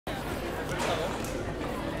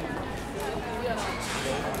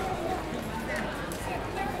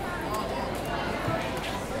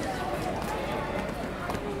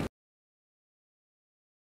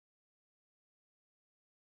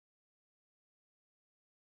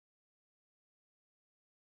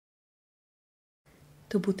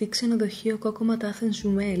Το μπουτίκ ξενοδοχείο Coco-Mat Athens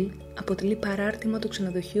Jumelle αποτελεί παράρτημα του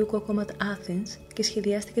ξενοδοχείου Coco-Mat Athens και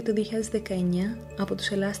σχεδιάστηκε το 2019 από τους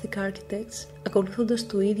Elastic Architects, ακολουθώντας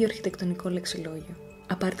το ίδιο αρχιτεκτονικό λεξιλόγιο.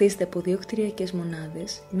 Απαρτίζεται από 2 κτηριακές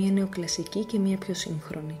μονάδες, μία νεοκλασική και μία πιο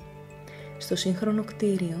σύγχρονη. Στο σύγχρονο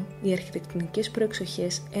κτίριο, οι αρχιτεκτονικές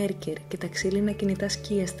προεξοχές έρκερ και τα ξύλινα κινητά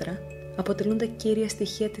σκίαστρα αποτελούν τα κύρια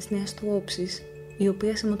στοιχεία της νέας του όψης, η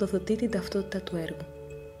οποία σηματοδοτεί την ταυτότητα του έργου.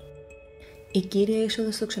 Η κύρια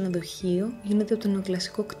είσοδος στο ξενοδοχείο γίνεται από το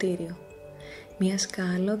νεοκλασικό κτίριο. Μία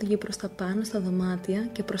σκάλα οδηγεί προς τα πάνω στα δωμάτια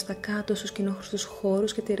και προς τα κάτω στους κοινόχρηστους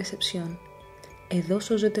χώρους και τη ρεσεψιόν. Εδώ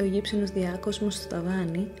σώζεται ο γύψινος διάκοσμος στο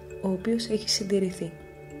ταβάνι, ο οποίος έχει συντηρηθεί.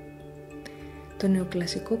 Το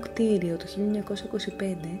νεοκλασικό κτίριο του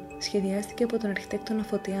 1925 σχεδιάστηκε από τον αρχιτέκτονα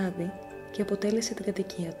Φωτιάδη και αποτέλεσε την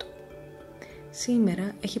κατοικία του.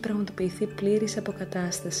 Σήμερα έχει πραγματοποιηθεί πλήρης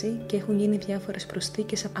αποκατάσταση και έχουν γίνει διάφορες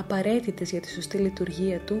προσθήκες απαραίτητες για τη σωστή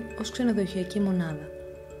λειτουργία του ως ξενοδοχειακή μονάδα.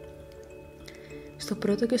 Στο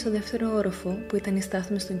πρώτο και στο δεύτερο όροφο, που ήταν οι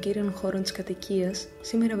στάθμες των κύριων χώρων της κατοικίας,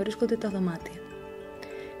 σήμερα βρίσκονται τα δωμάτια.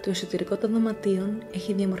 Το εσωτερικό των δωματίων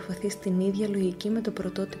έχει διαμορφωθεί στην ίδια λογική με το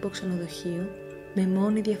πρωτότυπο ξενοδοχείο, με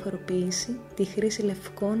μόνη διαφοροποίηση τη χρήση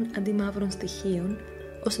λευκών αντί μαύρων στοιχείων,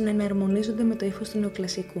 ώστε να εναρμονίζονται με το ύφος του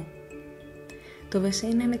νεοκλασικού. Το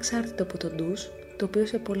WC είναι ανεξάρτητο από το ντους, το οποίο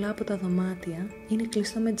σε πολλά από τα δωμάτια είναι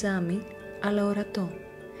κλειστό με τζάμι, αλλά ορατό,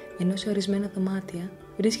 ενώ σε ορισμένα δωμάτια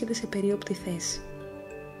βρίσκεται σε περίοπτη θέση.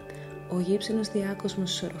 Ο γύψινος διάκοσμος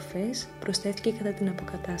στις οροφές προσθέθηκε κατά την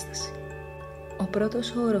αποκατάσταση. Ο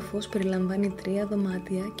πρώτος όροφος περιλαμβάνει 3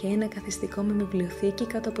 δωμάτια και ένα καθιστικό με βιβλιοθήκη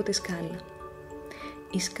κάτω από τη σκάλα.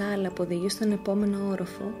 Η σκάλα που οδηγεί στον επόμενο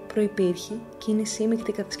όροφο προϋπήρχε και είναι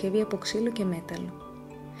σύμμικτη κατασκευή από ξύλο και μέταλλο.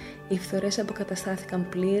 Οι φθορές αποκαταστάθηκαν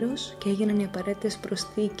πλήρως και έγιναν οι απαραίτητες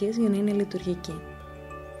προσθήκες για να είναι λειτουργικοί.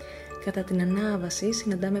 Κατά την ανάβαση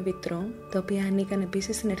συναντάμε βιτρό, τα οποία ανήκαν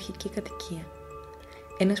επίσης στην αρχική κατοικία.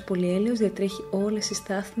 Ένας πολυέλαιος διατρέχει όλες τις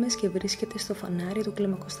στάθμες και βρίσκεται στο φανάρι του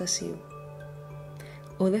κλιμακοστασίου.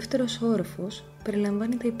 Ο δεύτερος όροφος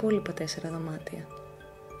περιλαμβάνει τα υπόλοιπα 4 δωμάτια.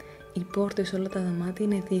 Οι πόρτες σε όλα τα δωμάτια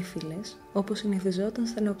είναι δίφυλες, όπως συνηθιζόταν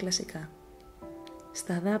στα νεοκλασικά.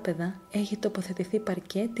 Στα δάπεδα έχει τοποθετηθεί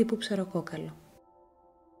παρκέ τύπου ψαροκόκαλο.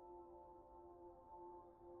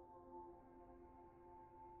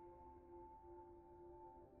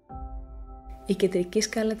 Η κεντρική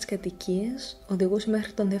σκάλα της κατοικίας οδηγούσε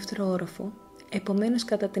μέχρι τον δεύτερο όροφο, επομένως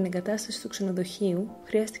κατά την εγκατάσταση του ξενοδοχείου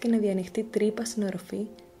χρειάστηκε να διανοιχτεί τρύπα στην οροφή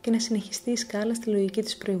και να συνεχιστεί η σκάλα στη λογική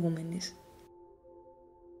της προηγούμενης.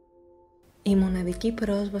 Η μοναδική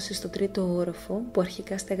πρόσβαση στο τρίτο όροφο, που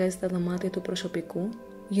αρχικά στεγάζει τα δωμάτια του προσωπικού,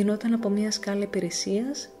 γινόταν από μια σκάλα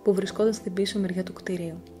υπηρεσίας που βρισκόταν στην πίσω μεριά του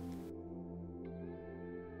κτηρίου.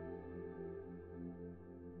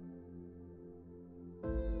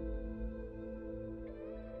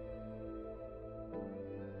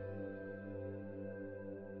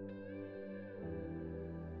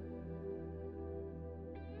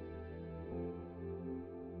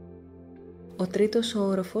 Ο τρίτος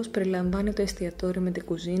όροφος περιλαμβάνει το εστιατόριο με την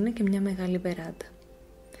κουζίνα και μια μεγάλη βεράντα.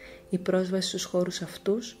 Η πρόσβαση στους χώρους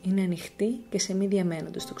αυτούς είναι ανοιχτή και σε μη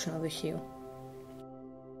διαμένοντες στο ξενοδοχείο.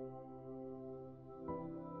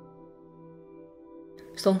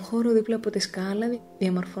 Στον χώρο δίπλα από τη σκάλα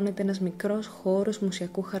διαμορφώνεται ένας μικρός χώρος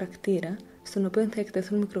μουσιακού χαρακτήρα, στον οποίο θα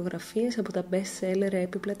εκτεθούν μικρογραφίες από τα best seller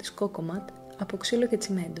έπιπλα της Coco-Mat από ξύλο και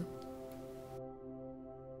τσιμέντο.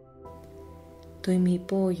 Το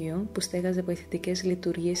ημιυπόγειο, που στέγαζε βοηθητικές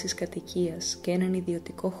λειτουργίες της κατοικίας και έναν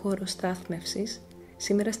ιδιωτικό χώρο στάθμευσης,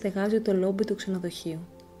 σήμερα στεγάζει το λόμπι του ξενοδοχείου.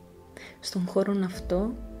 Στον χώρο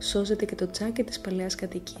αυτό σώζεται και το τσάκι της παλαιάς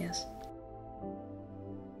κατοικίας.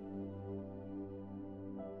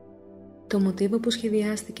 Το μοτίβο που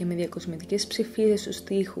σχεδιάστηκε με διακοσμητικές ψηφίδες στους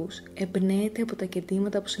τοίχους εμπνέεται από τα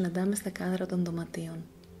κεντήματα που συναντάμε στα κάδρα των δωματίων.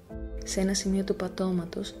 Σε ένα σημείο του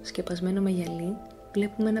πατώματος, σκεπασμένο με γυαλί,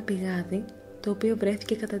 βλέπουμε ένα πηγάδι, το οποίο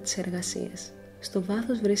βρέθηκε κατά τις εργασίες. Στο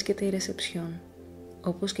βάθος βρίσκεται η ρεσεψιόν.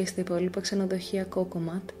 Όπως και στα υπόλοιπα ξενοδοχεία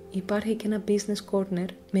Coco-Mat, υπάρχει και ένα business corner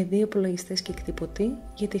με 2 υπολογιστές και εκτυπωτή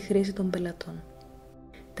για τη χρήση των πελατών.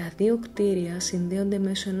 Τα 2 κτίρια συνδέονται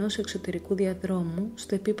μέσω ενός εξωτερικού διαδρόμου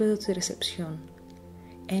στο επίπεδο της ρεσεψιόν.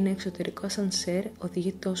 Ένα εξωτερικό ασανσέρ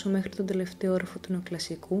οδηγεί τόσο μέχρι τον τελευταίο όροφο του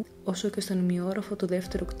νεοκλασικού, όσο και στον ημιόροφο του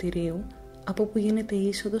δεύτερου κτιρίου, από όπου γίνεται η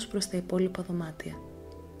είσοδος προς τα υπόλοιπα δωμάτια.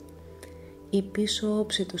 Η πίσω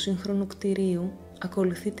όψη του σύγχρονου κτηρίου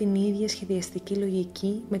ακολουθεί την ίδια σχεδιαστική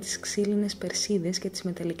λογική με τις ξύλινες περσίδες και τις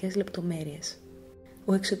μεταλλικές λεπτομέρειες.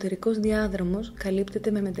 Ο εξωτερικός διάδρομος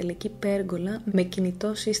καλύπτεται με μεταλλική πέργολα με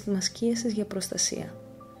κινητό σύστημα σκίασης για προστασία.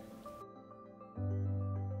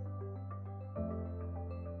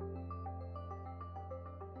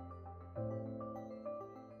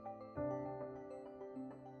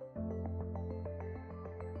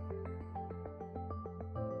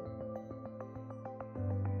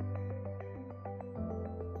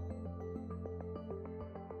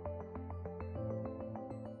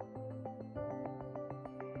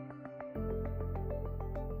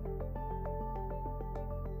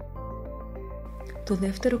 Το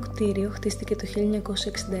δεύτερο κτίριο χτίστηκε το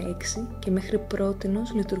 1966 και μέχρι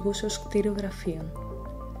πρότινος λειτουργούσε ως κτίριο γραφείων.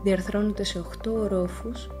 Διαρθρώνεται σε 8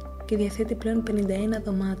 ορόφους και διαθέτει πλέον 51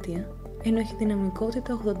 δωμάτια, ενώ έχει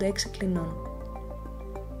δυναμικότητα 86 κλινών.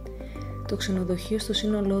 Το ξενοδοχείο στο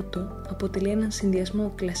σύνολό του αποτελεί έναν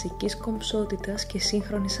συνδυασμό κλασικής κομψότητας και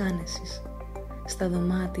σύγχρονης άνεσης. Στα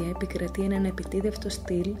δωμάτια επικρατεί έναν επιτίδευτο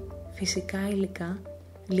στυλ, φυσικά υλικά,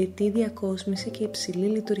 λιτή διακόσμηση και υψηλή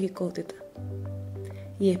λειτουργικότητα.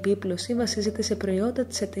 Η επίπλωση βασίζεται σε προϊόντα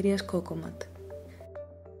της εταιρείας Coco-Mat.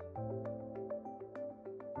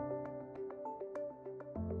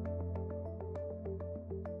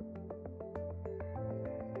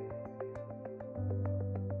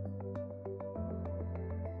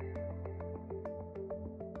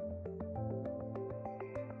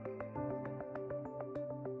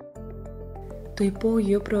 Το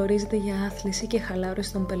υπόγειο προορίζεται για άθληση και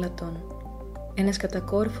χαλάρωση των πελατών. Ένας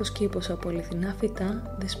κατακόρυφος κήπος από αληθινά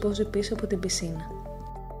φυτά δεσπόζει πίσω από την πισίνα.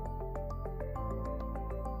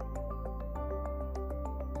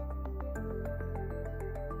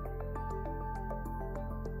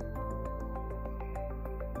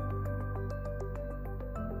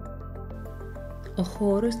 Ο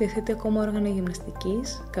χώρος διαθέτει ακόμα όργανα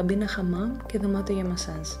γυμναστικής, καμπίνα χαμάμ και δωμάτιο για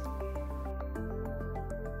μασάζ.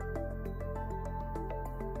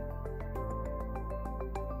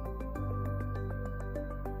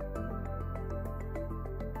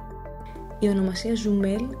 Η ονομασία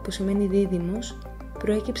Jumelle, που σημαίνει δίδυμος,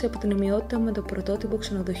 προέκυψε από την ομοιότητα με το πρωτότυπο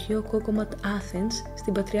ξενοδοχείο Coco-Mat Athens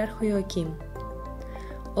στην Πατριάρχο Ιωακήμ.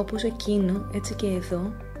 Όπως εκείνο, έτσι και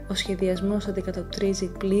εδώ, ο σχεδιασμός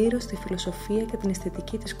αντικατοπτρίζει πλήρως τη φιλοσοφία και την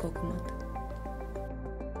αισθητική της Coco-Mat.